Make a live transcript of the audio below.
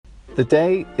The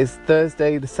day is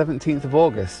Thursday the 17th of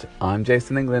August. I'm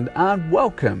Jason England and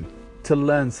welcome to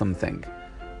Learn Something,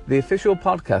 the official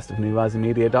podcast of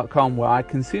newrisingmedia.com, where I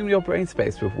consume your brain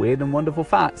space with weird and wonderful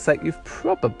facts that you've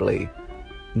probably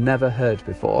never heard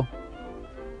before.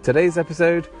 Today's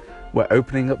episode, we're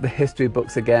opening up the history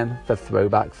books again for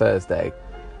Throwback Thursday.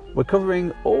 We're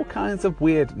covering all kinds of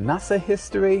weird NASA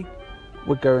history.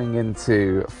 We're going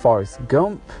into Forrest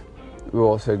Gump. We're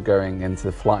also going into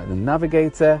the Flight of the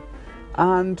Navigator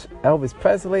and Elvis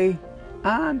Presley.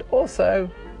 And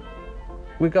also,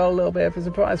 we got a little bit of a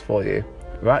surprise for you.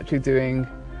 We're actually doing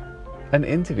an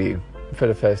interview for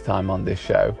the first time on this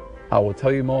show. I will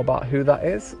tell you more about who that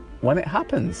is when it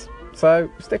happens. So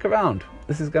stick around.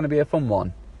 This is going to be a fun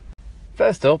one.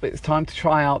 First up, it's time to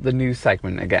try out the new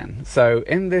segment again. So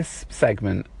in this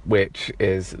segment, which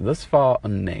is thus far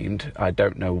unnamed, I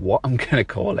don't know what I'm going to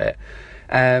call it,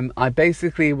 I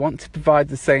basically want to provide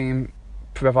the same,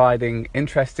 providing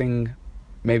interesting,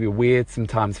 maybe weird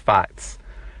sometimes, facts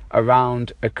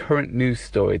around a current news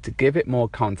story to give it more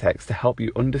context, to help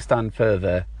you understand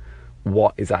further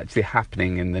what is actually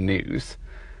happening in the news.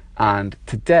 And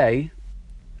today,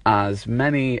 as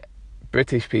many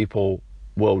British people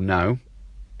will know,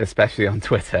 especially on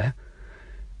Twitter,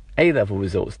 A-level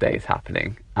results day is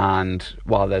happening. And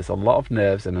while there's a lot of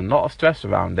nerves and a lot of stress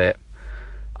around it,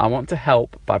 I want to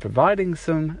help by providing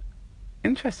some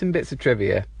interesting bits of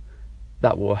trivia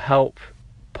that will help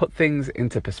put things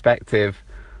into perspective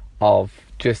of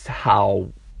just how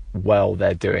well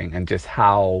they're doing and just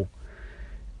how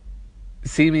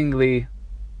seemingly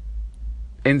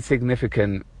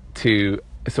insignificant to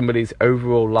somebody's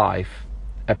overall life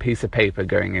a piece of paper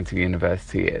going into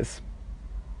university is.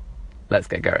 Let's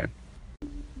get going.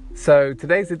 So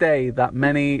today's the day that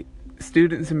many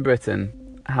students in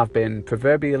Britain have been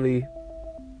proverbially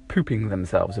pooping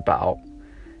themselves about.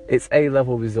 It's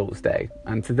A-level results day,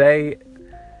 and today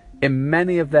in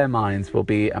many of their minds will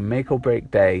be a make or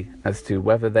break day as to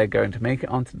whether they're going to make it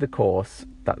onto the course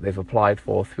that they've applied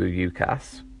for through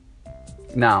UCAS.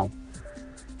 Now,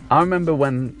 I remember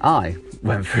when I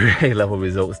went through A-level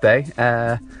results day,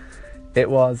 it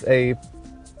was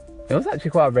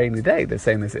actually quite a rainy day, the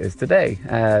same as it is today.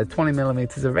 20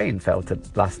 millimetres of rain fell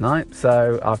last night,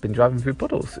 so I've been driving through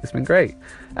puddles. It's been great.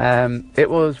 It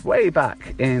was way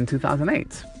back in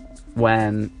 2008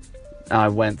 when I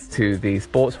went to the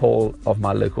sports hall of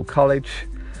my local college,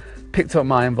 picked up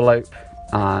my envelope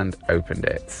and opened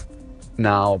it.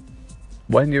 Now,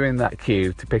 when you're in that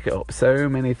queue to pick it up, so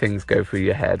many things go through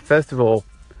your head. First of all,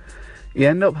 you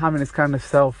end up having this kind of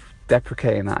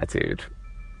self-deprecating attitude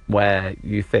where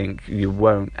you think you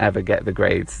won't ever get the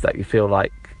grades that you feel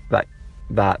like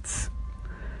that's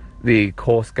the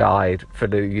course guide for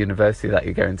the university that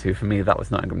you're going to. For me, that was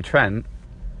Nottingham Trent,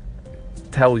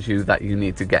 tells you that you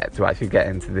need to get to actually get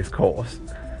into this course.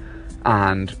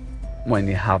 And when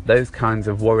you have those kinds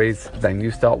of worries, then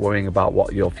you start worrying about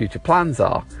what your future plans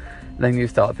are. Then you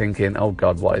start thinking, oh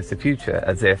God, what is the future?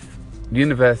 As if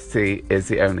university is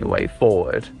the only way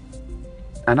forward.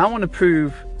 And I want to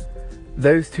prove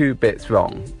those two bits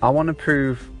wrong. I want to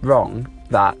prove wrong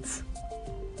that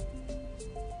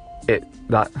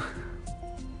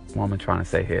what am I trying to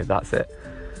say here? That's it.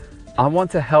 I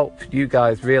want to help you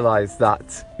guys realize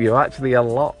that you're actually a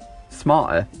lot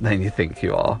smarter than you think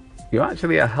you are. You're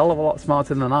actually a hell of a lot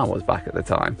smarter than I was back at the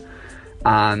time.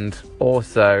 And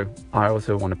also, I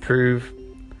also want to prove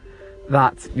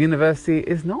that university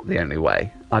is not the only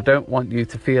way. I don't want you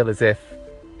to feel as if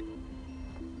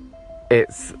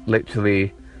it's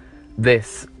literally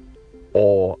this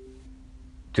or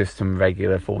just some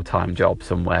regular full-time job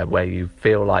somewhere where you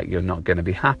feel like you're not going to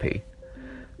be happy.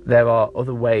 There are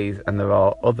other ways and there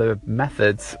are other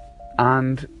methods,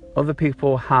 and other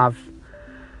people have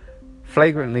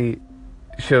flagrantly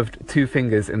shoved two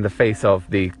fingers in the face of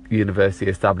the university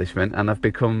establishment and have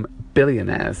become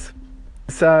billionaires.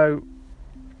 So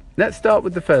let's start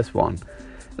with the first one.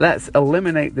 Let's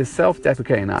eliminate this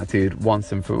self-deprecating attitude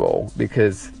once and for all,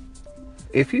 because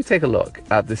if you take a look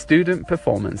at the Student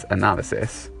Performance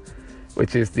Analysis,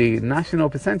 which is the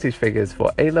national percentage figures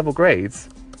for A-level grades,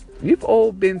 you've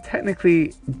all been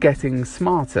technically getting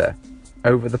smarter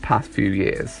over the past few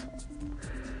years.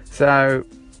 So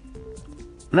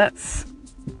let's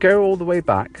go all the way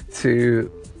back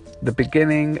to the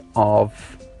beginning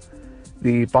of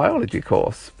the biology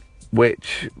course,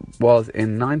 which was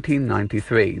in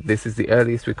 1993. This is the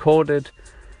earliest recorded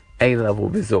A-level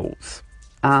results.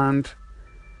 And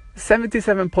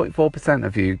 77.4%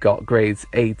 of you got grades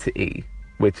A to E,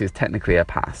 which is technically a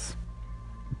pass.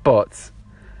 But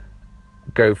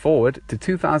go forward to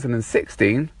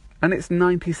 2016, and it's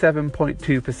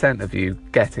 97.2% of you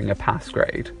getting a pass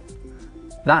grade.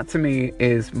 That to me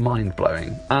is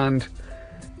mind-blowing. And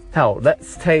hell,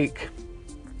 let's take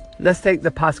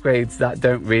the pass grades that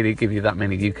don't really give you that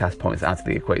many UCAS points out of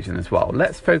the equation as well.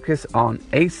 Let's focus on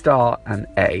A star and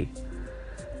A.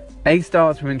 A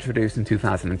stars were introduced in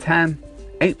 2010.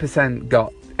 8%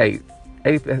 got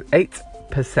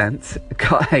 8%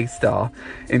 got A star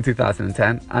in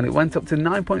 2010, and it went up to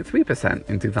 9.3%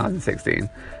 in 2016.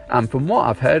 And from what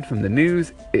I've heard from the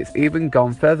news, it's even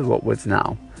gone further upwards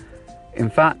now. In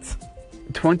fact,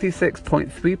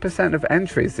 26.3% of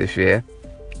entries this year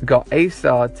got A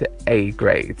star to A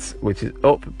grades, which is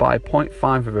up by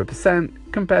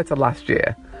 0.5% compared to last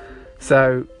year.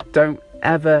 So don't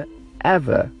ever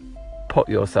put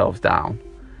yourselves down.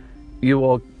 You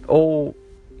are all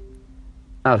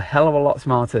a hell of a lot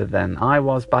smarter than I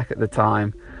was back at the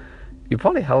time. You're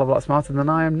probably a hell of a lot smarter than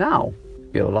I am now.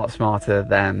 You're a lot smarter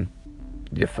than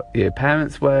your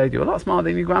parents were. You're a lot smarter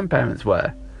than your grandparents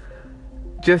were.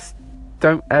 Just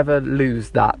don't ever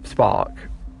lose that spark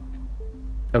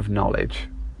of knowledge,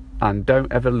 and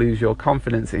don't ever lose your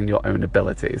confidence in your own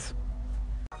abilities.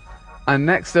 And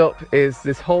next up is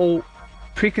this whole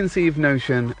preconceived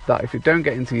notion that if you don't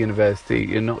get into university,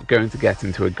 you're not going to get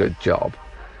into a good job,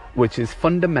 which is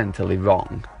fundamentally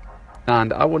wrong.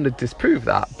 And I want to disprove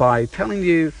that by telling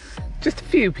you just a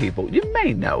few people, you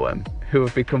may know them, who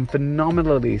have become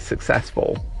phenomenally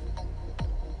successful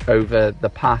over the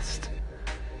past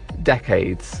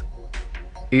decades,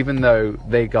 even though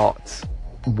they got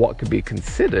what could be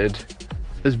considered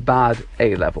as bad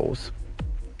A-levels.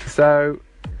 So,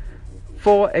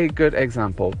 for a good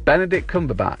example, Benedict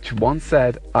Cumberbatch once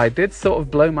said, "I did sort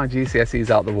of blow my GCSEs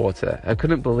out the water. I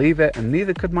couldn't believe it, and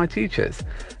neither could my teachers.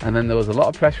 And then there was a lot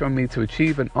of pressure on me to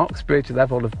achieve an Oxbridge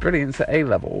level of brilliance at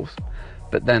A-levels.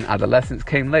 But then adolescence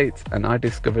came late, and I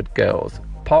discovered girls,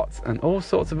 pots, and all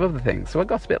sorts of other things, so I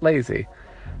got a bit lazy.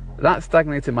 That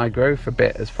stagnated my growth a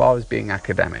bit as far as being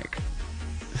academic."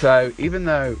 So even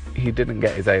though he didn't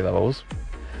get his A-levels,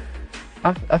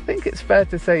 I think it's fair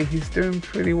to say he's doing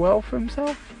pretty well for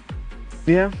himself.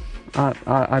 Yeah,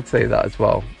 I'd say that as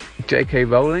well. J.K.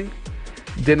 Rowling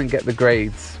didn't get the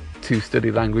grades to study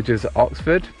languages at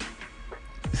Oxford,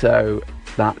 so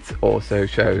that also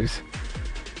shows,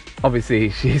 obviously,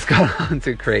 she's gone on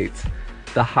to create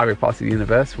the Harry Potter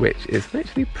universe, which is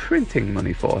literally printing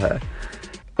money for her.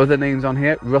 Other names on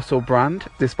here, Russell Brand.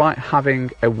 Despite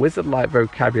having a wizard-like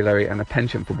vocabulary and a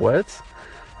penchant for words,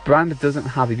 Brand doesn't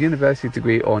have a university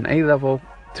degree or an A-level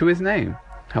to his name.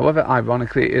 However,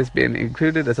 ironically, it is being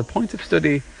included as a point of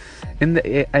study in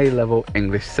the A-level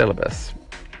English syllabus.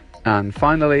 And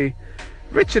finally,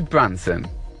 Richard Branson,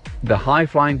 the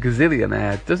high-flying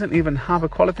gazillionaire, doesn't even have a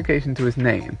qualification to his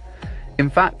name. In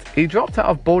fact, he dropped out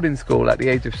of boarding school at the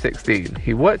age of 16.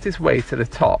 He worked his way to the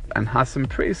top and has some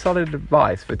pretty solid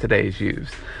advice for today's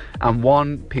youths. And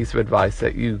one piece of advice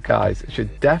that you guys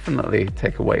should definitely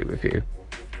take away with you.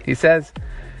 He says,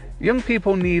 "Young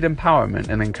people need empowerment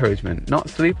and encouragement, not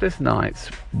sleepless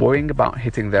nights worrying about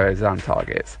hitting their exam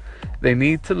targets. They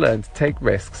need to learn to take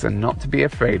risks and not to be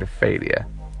afraid of failure.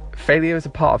 Failure is a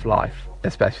part of life,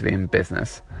 especially in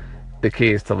business. The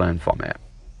key is to learn from it."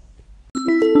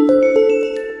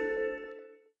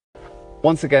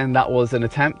 Once again, that was an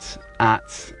attempt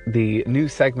at the new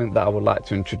segment that I would like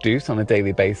to introduce on a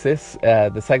daily basis.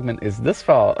 The segment is thus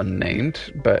far unnamed,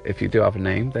 but if you do have a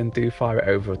name, then do fire it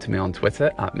over to me on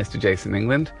Twitter at Mr. Jason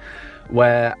England,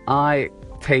 where I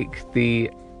take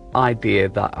the idea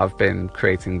that I've been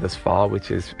creating thus far, which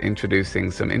is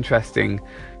introducing some interesting,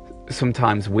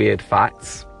 sometimes weird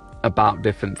facts about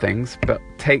different things, but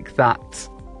take that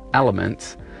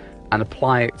element and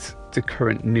apply it to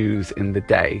current news in the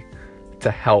day to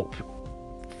help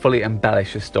fully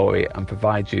embellish a story and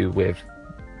provide you with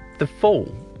the full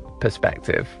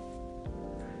perspective.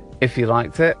 If you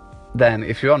liked it, then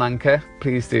if you're on Anchor,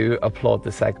 please do applaud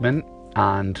the segment,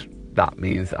 and that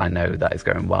means I know that it's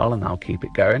going well and I'll keep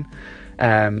it going.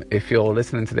 If you're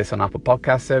listening to this on Apple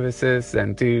Podcast services,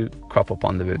 then do crop up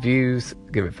on the reviews,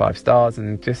 give it 5 stars,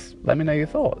 and just let me know your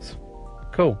thoughts.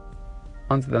 Cool.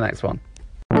 On to the next one.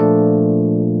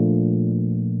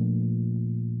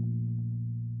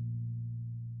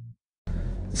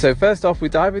 So first off, we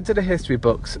dive into the history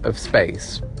books of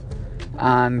space,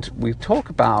 and we talk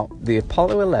about the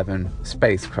Apollo 11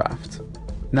 spacecraft.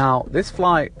 Now, this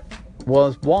flight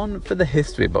was one for the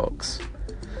history books,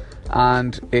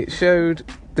 and it showed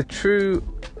the true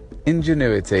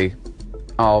ingenuity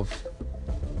of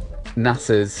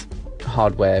NASA's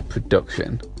hardware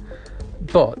production.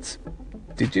 But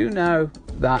did you know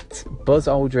that Buzz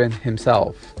Aldrin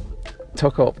himself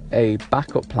took up a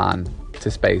backup plan to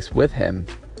space with him,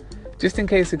 just in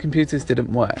case the computers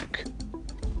didn't work.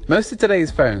 Most of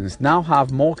today's phones now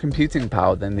have more computing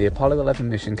power than the Apollo 11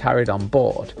 mission carried on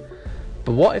board.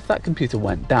 But what if that computer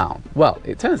went down? Well,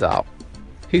 it turns out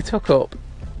he took up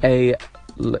a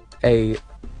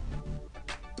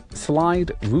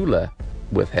slide ruler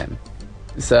with him.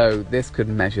 So this could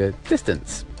measure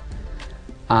distance.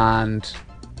 And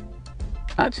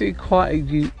actually quite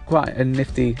a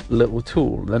nifty little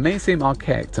tool. That may seem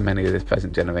archaic to many of this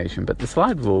present generation, but the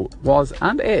slide rule was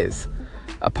and is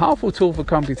a powerful tool for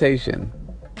computation,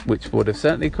 which would have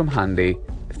certainly come handy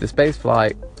if the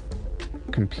spaceflight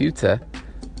computer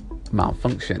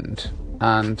malfunctioned.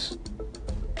 And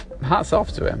hats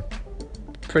off to him.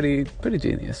 Pretty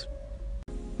genius.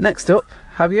 Next up,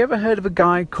 have you ever heard of a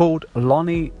guy called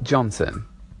Lonnie Johnson?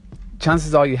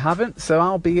 Chances are you haven't, so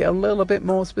I'll be a little bit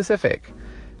more specific.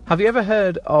 Have you ever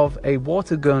heard of a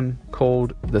water gun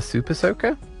called the Super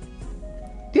Soaker?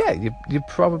 Yeah, you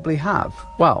probably have.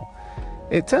 Well,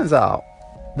 it turns out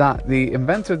that the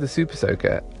inventor of the Super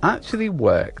Soaker actually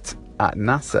worked at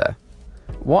NASA.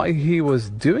 What he was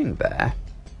doing there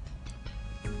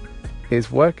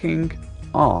is working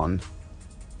on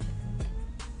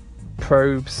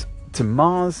probes to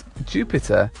Mars,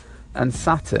 Jupiter, and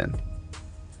Saturn.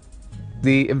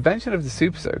 The invention of the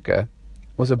Super Soaker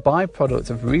was a byproduct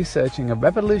of researching a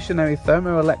revolutionary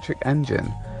thermoelectric engine,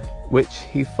 which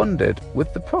he funded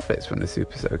with the profits from the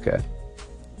Super Soaker.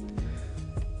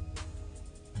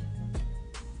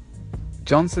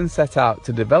 Johnson set out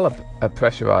to develop a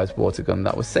pressurized water gun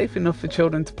that was safe enough for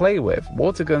children to play with.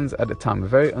 Water guns at the time were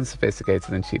very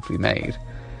unsophisticated and cheaply made,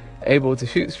 able to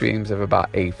shoot streams of about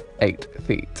 8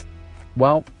 feet.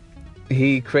 Well,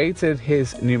 he created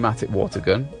his pneumatic water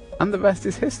gun, and the rest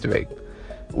is history,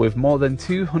 with more than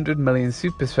 200 million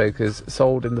Super Soakers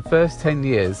sold in the first 10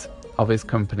 years of his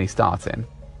company starting.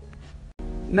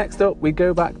 Next up, we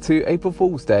go back to April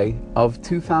Fool's Day of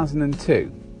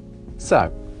 2002.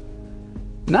 So,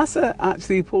 NASA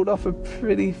actually pulled off a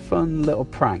pretty fun little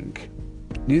prank.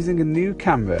 Using a new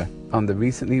camera on the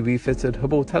recently refitted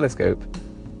Hubble telescope,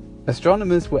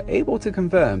 astronomers were able to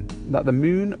confirm that the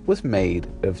moon was made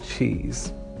of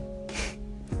cheese.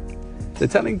 The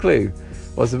telling clue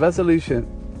was the resolution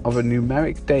of a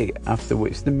numeric date after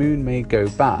which the moon may go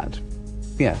bad.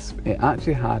 Yes, it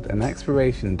actually had an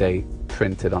expiration date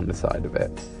printed on the side of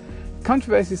it.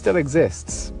 Controversy still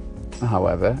exists,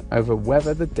 however, over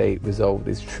whether the date resolved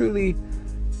is truly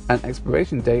an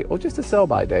expiration date or just a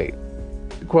sell-by date.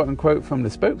 Quote unquote from the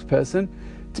spokesperson,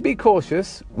 "To be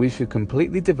cautious, we should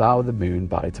completely devour the moon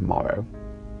by tomorrow."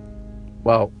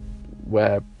 Well,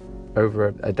 we're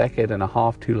over a decade and a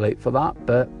half too late for that,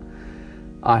 but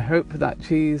I hope that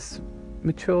cheese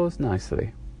matures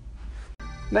nicely.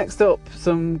 Next up,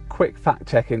 some quick fact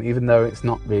checking, even though it's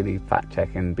not really fact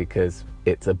checking because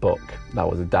it's a book that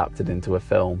was adapted into a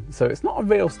film, so it's not a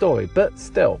real story, but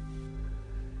still,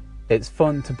 it's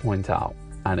fun to point out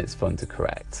and it's fun to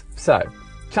correct. So,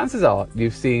 chances are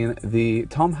you've seen the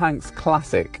Tom Hanks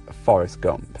classic Forrest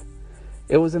Gump.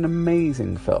 It was an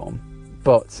amazing film,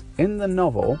 but in the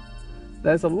novel,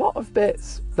 there's a lot of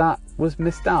bits that was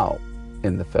missed out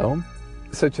in the film,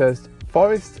 such as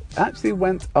Forrest actually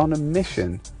went on a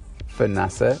mission for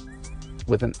NASA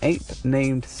with an ape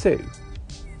named Sue,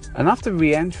 and after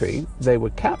re-entry they were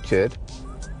captured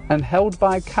and held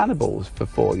by cannibals for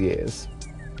 4 years.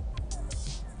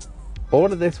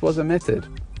 All of this was omitted,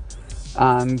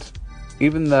 and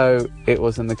even though it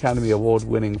was an Academy Award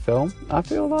winning film, I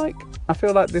feel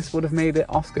like this would have made it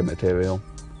Oscar material.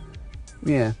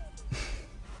 Yeah.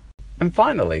 And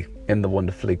finally, in the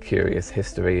wonderfully curious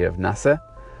history of NASA,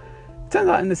 it turns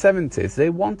out in the 70s they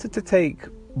wanted to take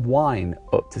wine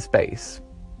up to space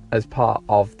as part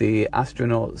of the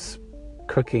astronauts'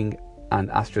 cooking and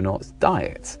astronauts'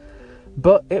 diet,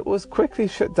 but it was quickly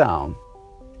shut down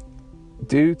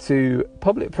due to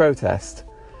public protest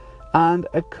and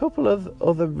a couple of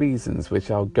other reasons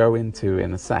which I'll go into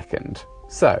in a second.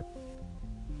 So,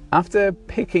 after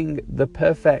picking the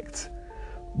perfect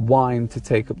wine to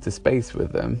take up to space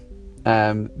with them,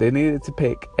 they needed to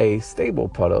pick a stable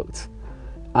product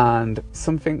and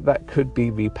something that could be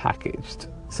repackaged,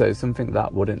 so something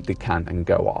that wouldn't decant and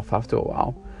go off after a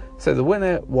while. So the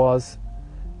winner was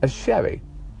a sherry,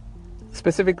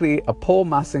 specifically a Paul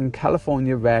Masson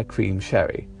California Rare Cream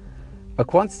Sherry. A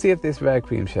quantity of this rare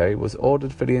cream sherry was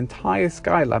ordered for the entire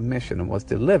Skylab mission and was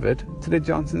delivered to the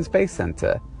Johnson Space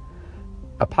Center.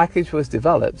 A package was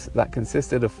developed that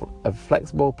consisted of a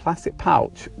flexible plastic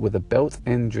pouch with a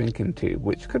built-in drinking tube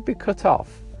which could be cut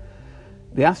off.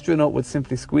 The astronaut would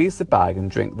simply squeeze the bag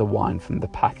and drink the wine from the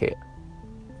packet.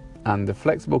 and the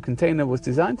flexible container was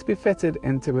designed to be fitted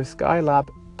into a Skylab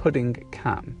pudding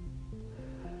can.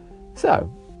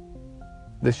 So,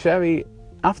 the Sherry,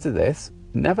 after this,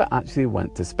 never actually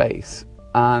went to space,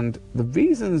 and the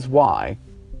reasons why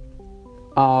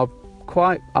are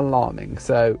quite alarming.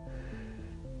 So,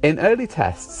 in early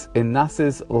tests in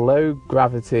NASA's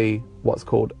low-gravity, what's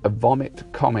called a Vomit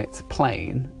Comet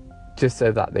plane, just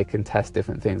so that they can test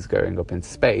different things going up into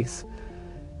space,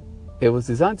 it was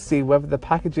designed to see whether the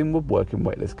packaging would work in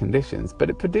weightless conditions, but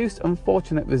it produced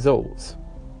unfortunate results.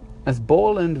 As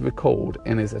Borland recalled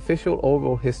in his official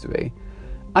oral history,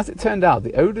 as it turned out,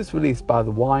 the odours released by the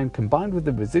wine, combined with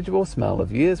the residual smell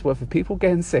of years' worth of people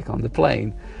getting sick on the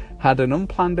plane, had an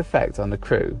unplanned effect on the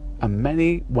crew, and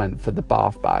many went for the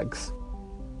bath bags.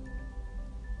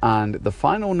 And the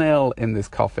final nail in this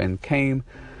coffin came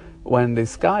when the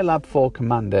Skylab 4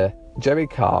 commander, Jerry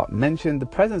Carr, mentioned the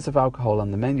presence of alcohol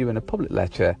on the menu in a public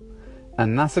lecture,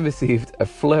 and NASA received a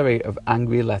flurry of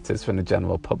angry letters from the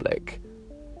general public.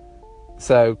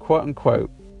 So, quote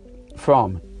unquote,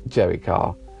 from Jerry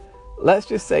Carr, "Let's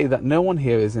just say that no one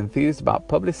here is enthused about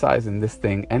publicising this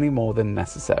thing any more than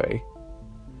necessary.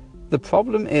 The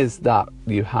problem is that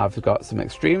you have got some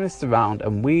extremists around,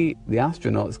 and we, the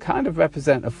astronauts, kind of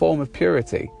represent a form of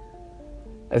purity.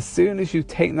 As soon as you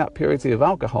take that purity of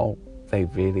alcohol, they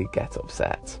really get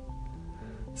upset.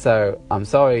 So, I'm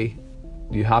sorry,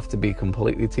 you have to be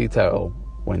completely teetotal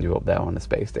when you're up there on the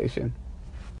space station."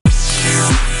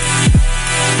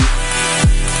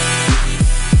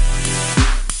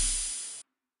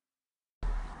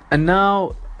 And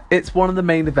now, it's one of the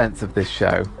main events of this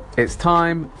show. It's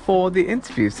time for the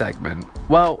interview segment.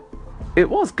 Well, it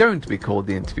was going to be called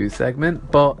the interview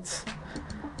segment, but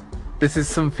this is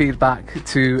some feedback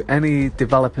to any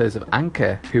developers of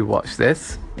Anchor who watch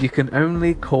this. You can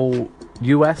only call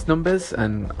US numbers,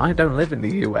 and I don't live in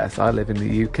the US, I live in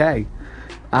the UK.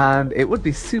 And it would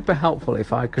be super helpful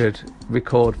if I could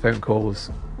record phone calls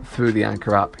through the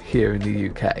Anchor app here in the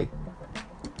UK.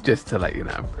 Just to let you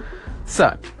know.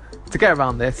 So, to get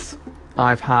around this,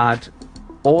 I've had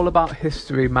All About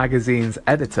History magazine's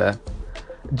editor,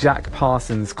 Jack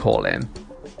Parsons, call in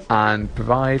and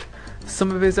provide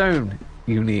some of his own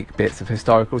unique bits of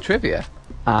historical trivia.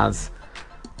 As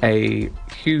a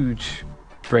huge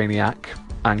brainiac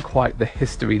and quite the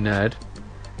history nerd,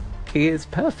 he is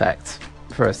perfect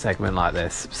for a segment like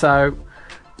this. So,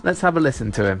 let's have a listen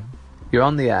to him. You're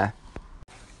on the air.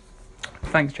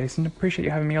 Thanks, Jason. Appreciate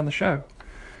you having me on the show.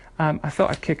 I thought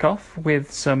I'd kick off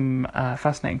with some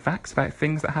fascinating facts about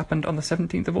things that happened on the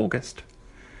 17th of August.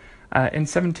 In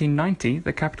 1790,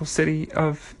 the capital city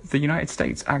of the United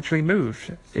States actually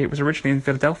moved. It was originally in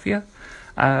Philadelphia,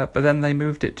 but then they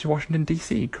moved it to Washington,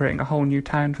 D.C., creating a whole new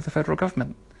town for the federal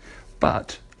government.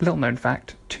 But, little known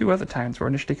fact, two other towns were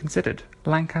initially considered,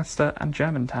 Lancaster and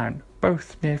Germantown,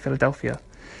 both near Philadelphia.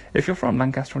 If you're from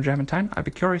Lancaster or Germantown, I'd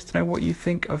be curious to know what you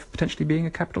think of potentially being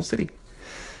a capital city.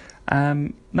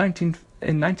 In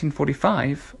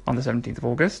 1945, on the 17th of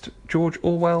August, George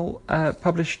Orwell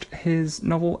published his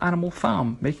novel Animal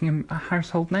Farm, making him a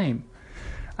household name.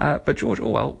 But George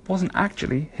Orwell wasn't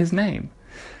actually his name.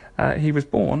 He was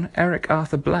born Eric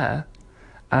Arthur Blair,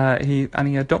 he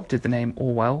adopted the name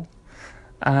Orwell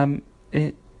from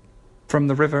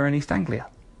the river in East Anglia.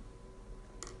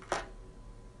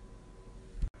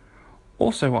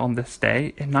 Also on this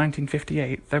day, in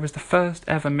 1958, there was the first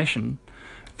ever mission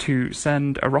to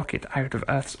send a rocket out of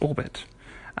Earth's orbit.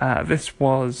 This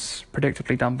was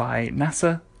predictably done by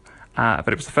NASA, but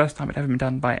it was the first time it had ever been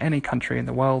done by any country in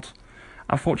the world.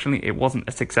 Unfortunately, it wasn't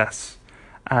a success.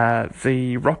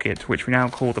 The rocket, which we now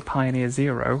call the Pioneer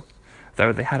Zero,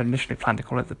 though they had initially planned to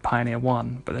call it the Pioneer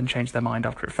 1, but then changed their mind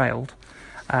after it failed,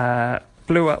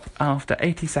 blew up after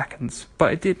 80 seconds,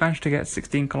 but it did manage to get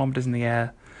 16 kilometers in the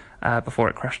air before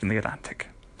it crashed in the Atlantic.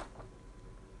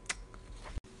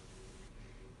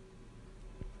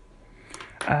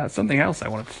 Something else I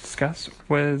wanted to discuss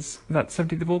was that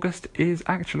 17th of August is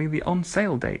actually the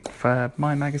on-sale date for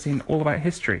my magazine All About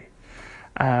History,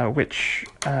 which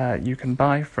you can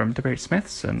buy from W.H.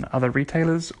 Smith's and other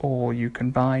retailers, or you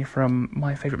can buy from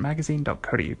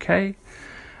myfavouritemagazine.co.uk.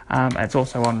 It's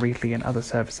also on Readly and other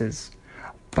services.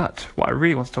 But what I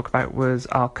really want to talk about was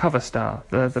our cover star.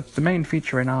 The main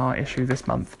feature in our issue this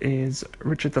month is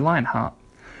Richard the Lionheart,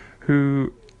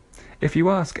 who, if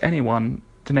you ask anyone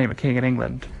to name a king in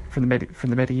England from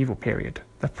the medieval period,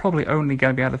 they're probably only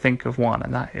going to be able to think of one,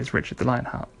 and that is Richard the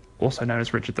Lionheart, also known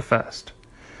as Richard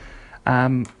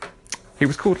I. He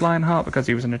was called Lionheart because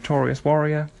he was a notorious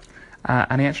warrior,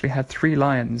 and he actually had 3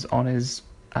 lions on his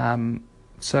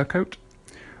surcoat,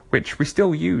 which we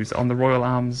still use on the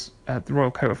the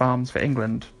Royal Coat of Arms for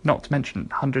England, not to mention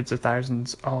hundreds of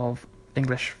thousands of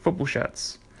English football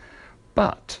shirts.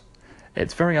 But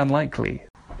it's very unlikely.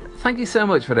 Thank you so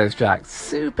much for those, Jack.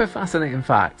 Super fascinating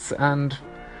facts. And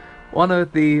one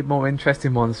of the more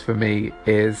interesting ones for me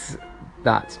is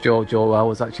that George Orwell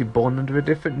was actually born under a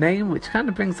different name, which kind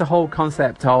of brings the whole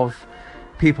concept of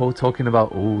people talking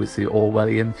about, oh, it's the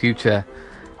Orwellian future,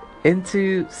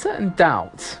 into certain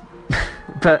doubt.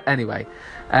 But anyway,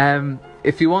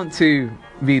 if you want to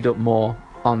read up more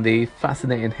on the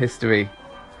fascinating history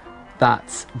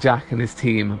that Jack and his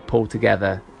team pulled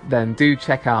together, then do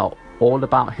check out All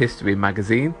About History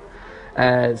magazine,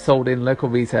 sold in local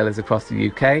retailers across the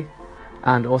UK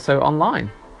and also online.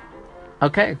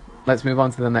 Okay, let's move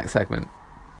on to the next segment.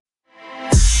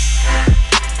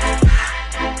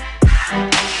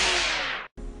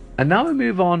 And now we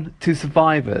move on to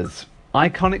survivors,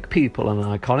 iconic people and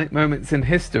iconic moments in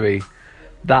history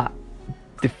that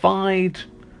defied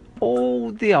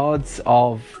all the odds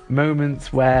of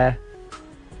moments where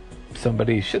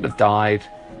somebody should have died,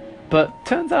 but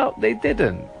turns out they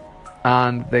didn't,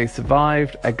 and they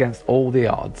survived against all the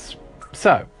odds.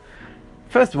 So,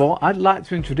 first of all, I'd like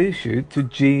to introduce you to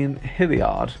Jean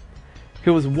Hilliard,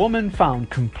 who was a woman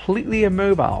found completely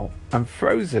immobile and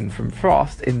frozen from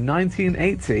frost in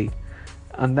 1980,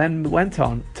 and then went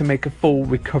on to make a full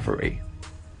recovery.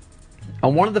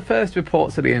 On one of the first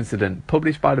reports of the incident,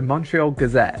 published by the Montreal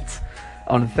Gazette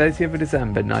on the 30th of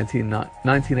December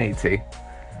 1980,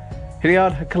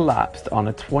 Hilliard had collapsed on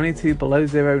a 22 below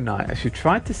zero night as she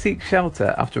tried to seek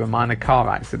shelter after a minor car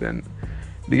accident.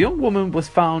 The young woman was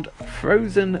found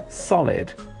frozen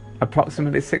solid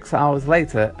approximately 6 hours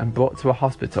later and brought to a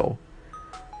hospital.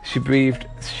 She breathed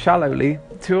shallowly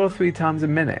 2 or 3 times a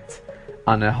minute,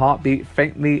 and her heart beat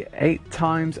faintly 8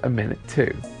 times a minute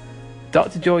too.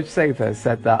 Dr. George Sather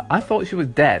said that, "I thought she was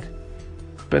dead,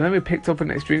 but then we picked up an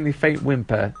extremely faint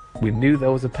whimper. We knew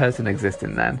there was a person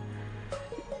existing then."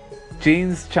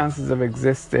 Jean's chances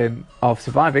of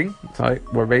surviving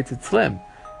were rated slim.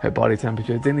 Her body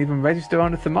temperature didn't even register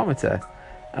on a thermometer,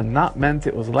 and that meant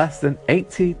it was less than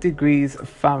 80 degrees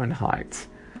Fahrenheit,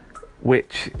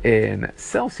 which in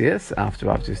Celsius,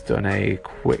 after I've just done a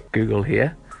quick Google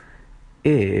here,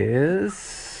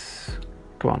 is...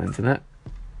 Come on, internet.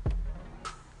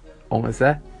 Almost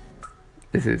there.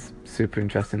 This is super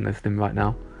interesting listening right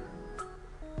now.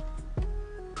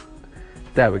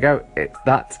 There we go.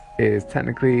 That is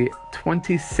technically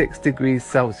 26 degrees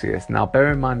Celsius. Now,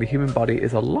 bear in mind the human body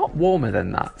is a lot warmer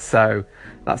than that, so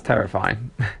that's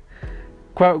terrifying.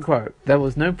 Quote unquote, there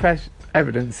was no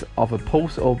evidence of a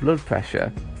pulse or blood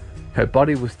pressure. Her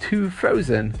body was too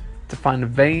frozen to find a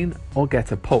vein or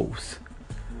get a pulse.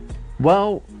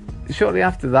 Well, shortly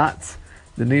after that,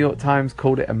 the New York Times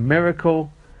called it a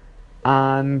miracle,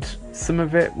 and some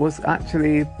of it was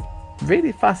actually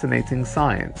really fascinating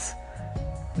science.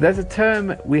 There's a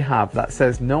term we have that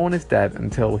says no one is dead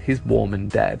until he's warm and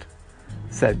dead,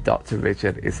 said Dr.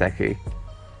 Richard Iseki.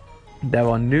 There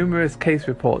are numerous case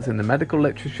reports in the medical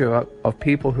literature of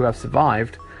people who have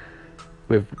survived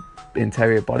with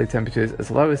interior body temperatures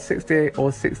as low as 68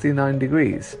 or 69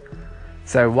 degrees.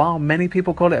 So while many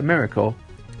people call it a miracle,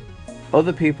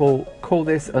 other people call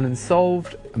this an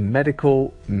unsolved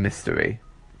medical mystery.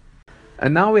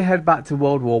 And now we head back to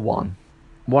World War I,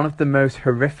 one of the most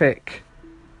horrific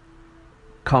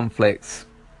conflicts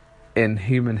in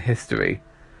human history,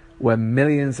 where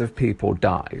millions of people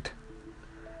died.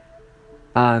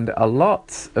 And a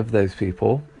lot of those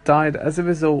people died as a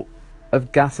result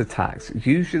of gas attacks,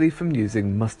 usually from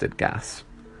using mustard gas.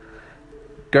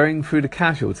 Going through the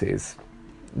casualties,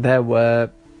 there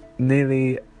were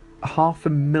nearly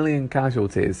 500,000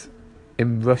 casualties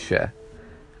in Russia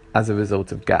as a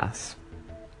result of gas.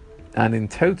 And in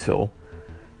total,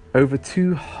 over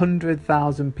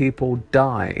 200,000 people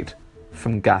died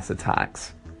from gas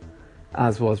attacks,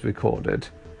 as was recorded.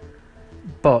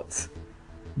 But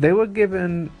they were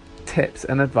given tips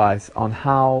and advice on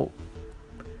how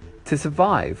to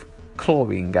survive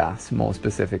chlorine gas, more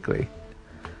specifically.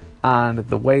 And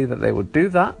the way that they would do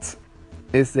that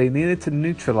is they needed to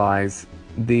neutralize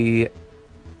the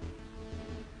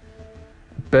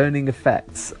burning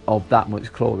effects of that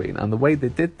much chlorine. And the way they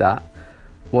did that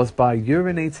was by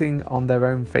urinating on their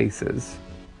own faces.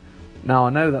 Now,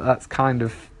 I know that that's kind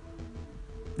of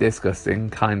disgusting,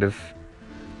 kind of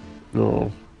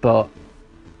ugh, but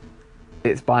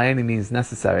it's by any means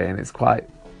necessary, and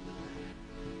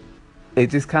it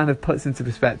just kind of puts into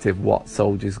perspective what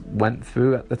soldiers went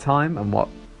through at the time and what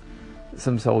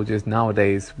some soldiers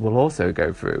nowadays will also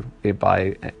go through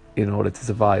in order to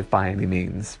survive by any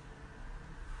means.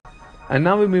 And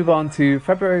now we move on to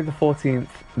February the 14th,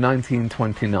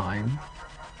 1929.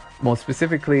 More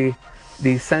specifically,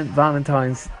 the St.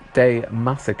 Valentine's Day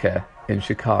Massacre in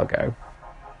Chicago.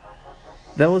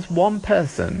 There was one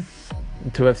person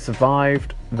to have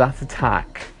survived that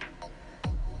attack,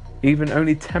 even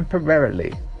only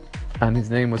temporarily, and his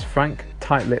name was Frank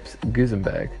Tightlips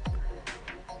Gusenberg.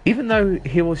 Even though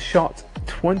he was shot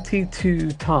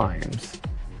 22 times,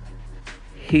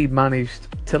 he managed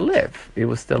to live. He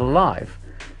was still alive.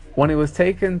 When he was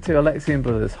taken to Alexian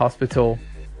Brothers Hospital,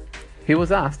 he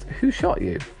was asked, "Who shot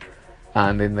you?"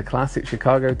 And in the classic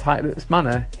Chicago tight-lips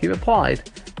manner, he replied,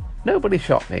 "Nobody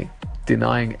shot me,"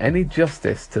 denying any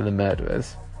justice to the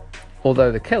murderers.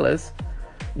 Although the killers,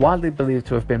 widely believed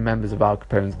to have been members of Al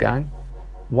Capone's gang,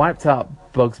 wiped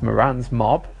out Bugs Moran's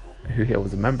mob, who he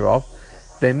was a member of,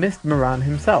 they missed Moran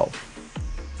himself.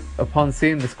 Upon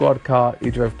seeing the squad car,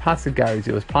 he drove past the garage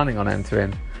he was planning on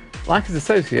entering. Like his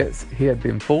associates, he had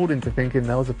been fooled into thinking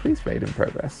there was a police raid in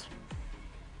progress.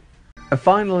 And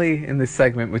finally, in this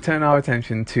segment, we turn our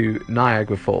attention to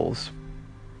Niagara Falls.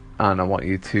 And I want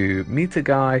you to meet a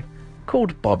guy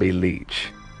called Bobby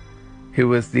Leach, who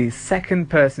was the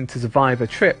second person to survive a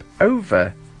trip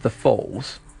over the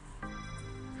falls.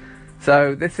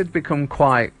 So this had become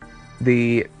quite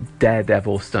the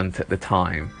daredevil stunt at the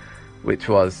time, which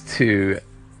was to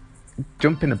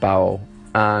jump in a barrel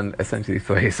and essentially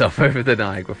throw yourself over the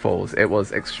Niagara Falls. It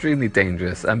was extremely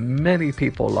dangerous and many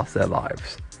people lost their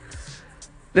lives.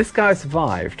 This guy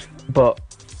survived, but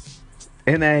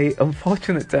in a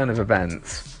unfortunate turn of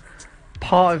events,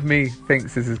 part of me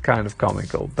thinks this is kind of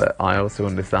comical, but I also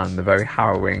understand the very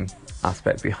harrowing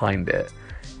aspect behind it.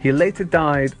 He later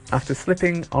died after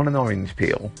slipping on an orange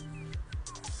peel.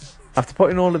 After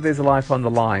putting all of his life on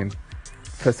the line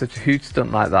for such a huge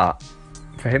stunt like that,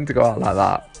 for him to go out like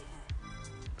that,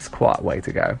 it's quite a way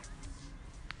to go.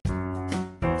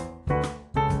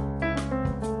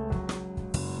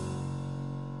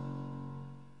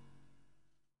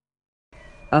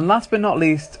 And last but not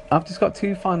least, I've just got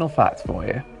two final facts for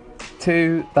you.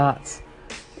 Two that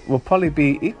will probably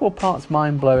be equal parts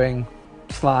mind-blowing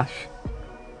 / oh,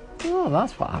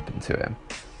 that's what happened to him.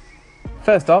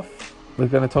 First off, we're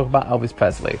going to talk about Elvis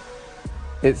Presley.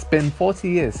 It's been 40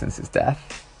 years since his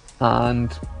death,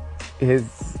 and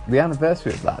the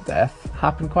anniversary of that death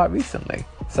happened quite recently.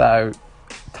 So,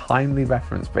 timely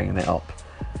reference bringing it up.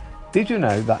 Did you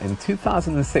know that in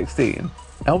 2016,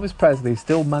 Elvis Presley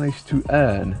still managed to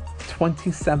earn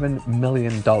 $27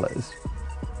 million,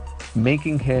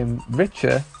 making him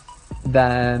richer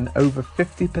than over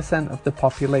 50% of the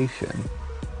population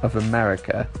of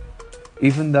America,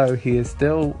 even though he is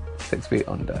still 6 feet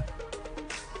under.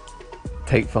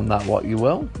 Take from that what you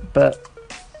will, but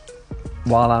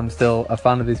while I'm still a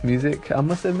fan of his music, I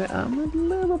must admit I'm a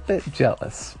little bit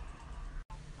jealous.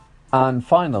 And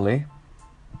finally,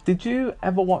 did you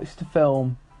ever watch the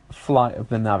film Flight of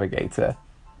the Navigator?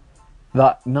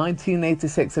 That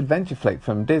 1986 adventure flick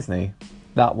from Disney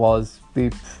that was the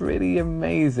pretty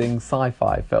amazing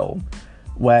sci-fi film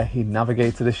where he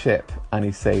navigated a ship and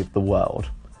he saved the world.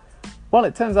 Well,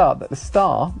 it turns out that the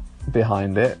star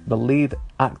behind it, the lead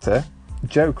actor,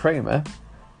 Joe Kramer,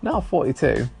 now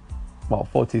 42, well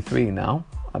 43 now,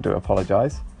 I do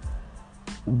apologise,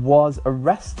 was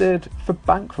arrested for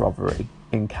bank robbery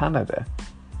in Canada.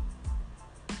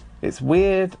 It's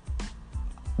weird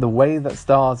the way that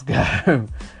stars go.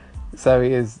 So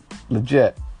he is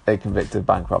legit a convicted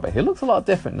bank robber. He looks a lot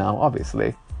different now,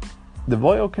 obviously. The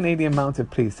Royal Canadian Mounted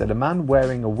Police said a man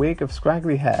wearing a wig of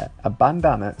scraggly hair, a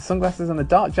bandana, sunglasses and a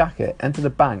dark jacket entered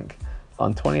a bank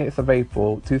on 28th of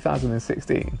April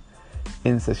 2016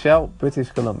 in Seychelles, British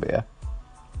Columbia.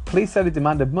 Police said he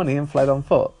demanded money and fled on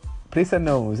foot. Police said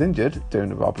no one was injured during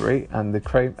the robbery and that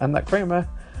Kramer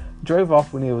drove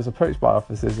off when he was approached by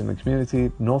officers in the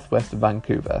community northwest of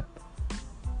Vancouver.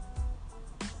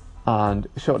 And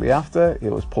shortly after, he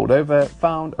was pulled over,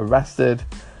 found, arrested,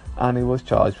 and he was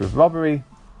charged with robbery,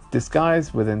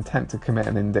 disguised with intent to commit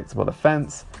an indictable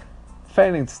offence,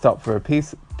 failing to stop for a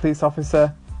police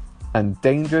officer, and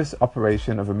dangerous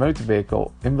operation of a motor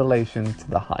vehicle in relation to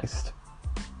the heist.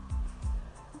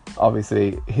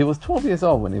 Obviously, he was 12 years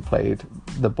old when he played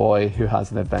the boy who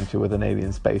has an adventure with an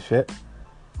alien spaceship,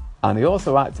 and he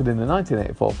also acted in the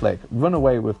 1984 flick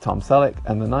Runaway with Tom Selleck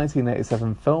and the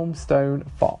 1987 film Stone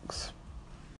Fox.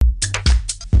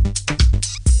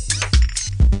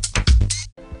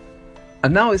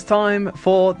 And now it's time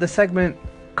for the segment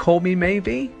Call Me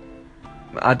Maybe.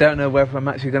 I don't know whether I'm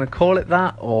actually going to call it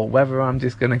that or whether I'm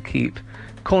just going to keep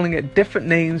calling it different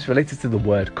names related to the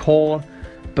word call.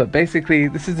 But basically,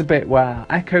 this is a bit where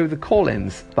I echo the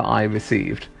call-ins that I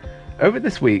received over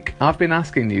this week, I've been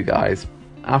asking you guys,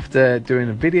 after doing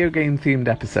a video game themed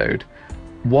episode,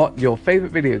 what your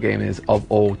favourite video game is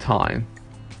of all time.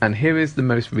 And here is the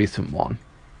most recent one.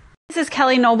 This is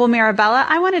Kelly Noble Mirabella.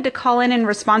 I wanted to call in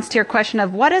response to your question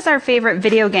of what is our favorite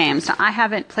video games. Now, I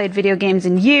haven't played video games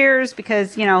in years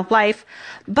because, life.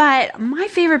 But my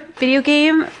favorite video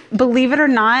game, believe it or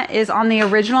not, is on the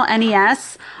original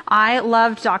NES. I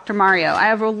loved Dr. Mario. I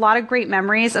have a lot of great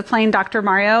memories of playing Dr.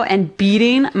 Mario and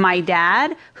beating my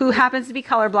dad, who happens to be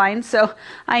colorblind, so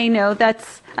I know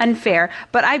that's unfair.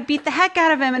 But I beat the heck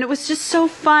out of him, and it was just so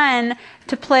fun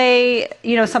to play,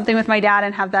 something with my dad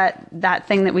and have that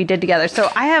thing that we did together. So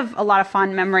I have a lot of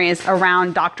fond memories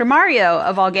around Dr. Mario,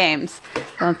 of all games.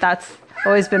 So that's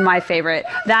always been my favorite.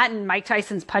 That and Mike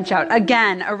Tyson's Punch-Out!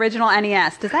 Again, original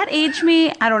NES. Does that age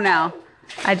me? I don't know.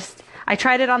 I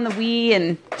tried it on the Wii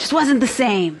and it just wasn't the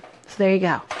same. So there you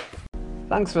go.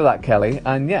 Thanks for that, Kelly.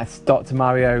 And yes, Dr.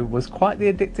 Mario was quite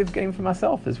the addictive game for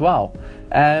myself as well.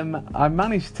 I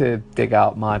managed to dig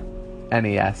out my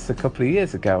NES a couple of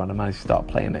years ago and I managed to start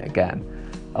playing it again.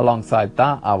 Alongside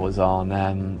that, I was on,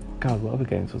 what other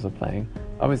games was I playing?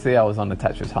 Obviously, I was on the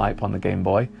Tetris Hype on the Game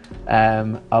Boy.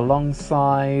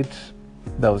 Alongside,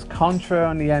 there was Contra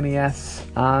on the NES,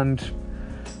 and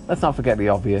let's not forget the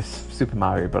obvious, Super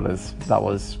Mario Brothers. That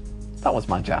was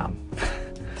my jam.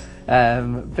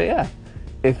 But yeah,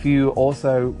 if you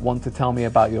also want to tell me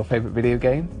about your favorite video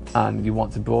game and you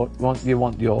want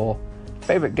your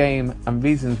favorite game and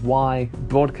reasons why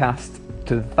broadcast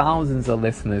to the thousands of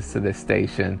listeners to this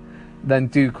station, then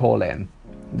do call in.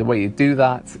 The way you do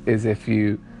that is if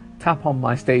you tap on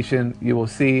my station, you will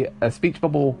see a speech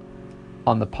bubble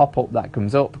on the pop-up that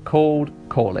comes up called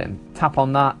Call In. Tap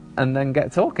on that and then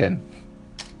get talking.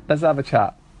 Let's have a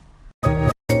chat.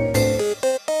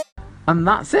 And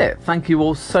that's it. Thank you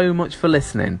all so much for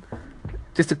listening.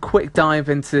 Just a quick dive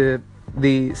into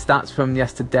the stats from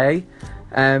yesterday.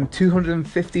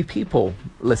 250 people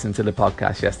listened to the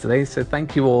podcast yesterday, so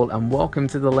thank you all and welcome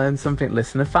to the Learn Something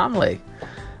listener family.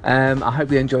 I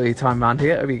hope you enjoy your time around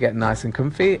here. I hope you get nice and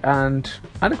comfy and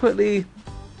adequately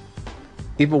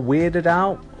either weirded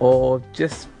out or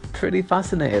just pretty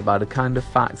fascinated by the kind of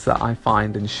facts that I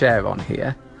find and share on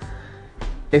here.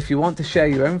 If you want to share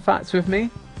your own facts with me,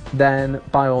 then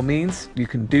by all means you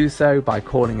can do so by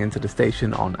calling into the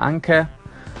station on Anchor,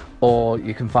 or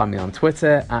you can find me on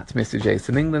Twitter at Mr.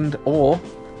 Jason England, or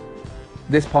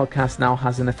this podcast now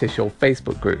has an official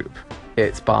Facebook group.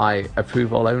 It's by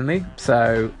approval only,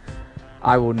 so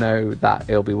I will know that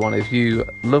it'll be one of you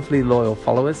lovely loyal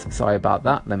followers. Sorry about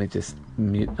that, let me just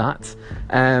mute that.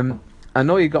 And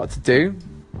all you got to do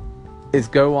is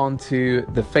go on to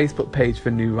the Facebook page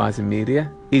for New Rising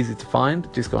Media. Easy to find,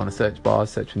 just go on a search bar,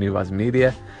 search for New Rising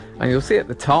Media, and you'll see at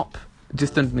the top,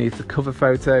 just underneath the cover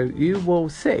photo, you will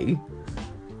see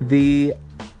the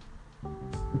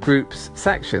groups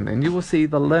section and you will see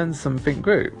the Learn Something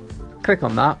group. Click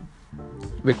on that,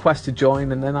 request to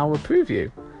join, and then I'll approve you.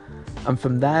 And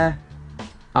from there,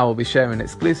 I will be sharing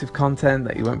exclusive content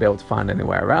that you won't be able to find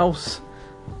anywhere else.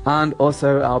 And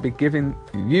also, I'll be giving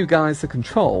you guys the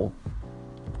control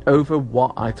over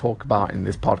what I talk about in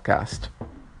this podcast.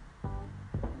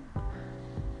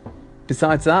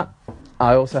 Besides that,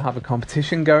 I also have a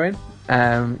competition going.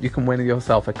 You can win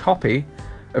yourself a copy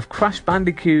of Crash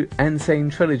Bandicoot N. Sane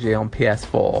Trilogy on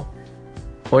PS4.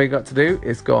 All you got to do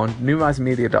is go on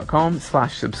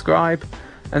newrisingmedia.com/subscribe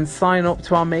and sign up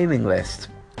to our mailing list,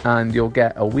 and you'll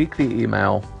get a weekly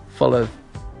email full of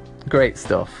great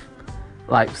stuff,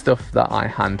 like stuff that I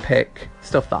handpick,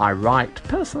 stuff that I write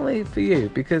personally for you,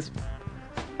 because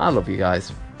I love you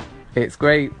guys. It's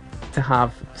great to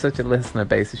have such a listener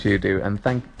base as you do, and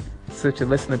such a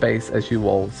listener base as you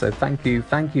all. So thank you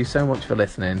so much for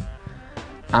listening.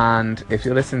 And if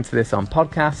you're listening to this on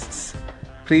podcasts,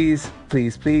 please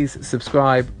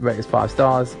subscribe, rate us 5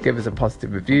 stars, give us a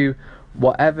positive review,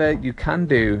 whatever you can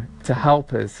do to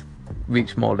help us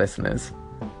reach more listeners.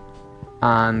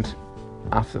 And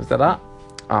after that,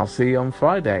 I'll see you on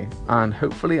Friday, and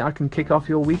hopefully I can kick off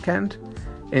your weekend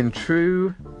in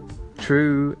true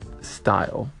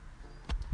style.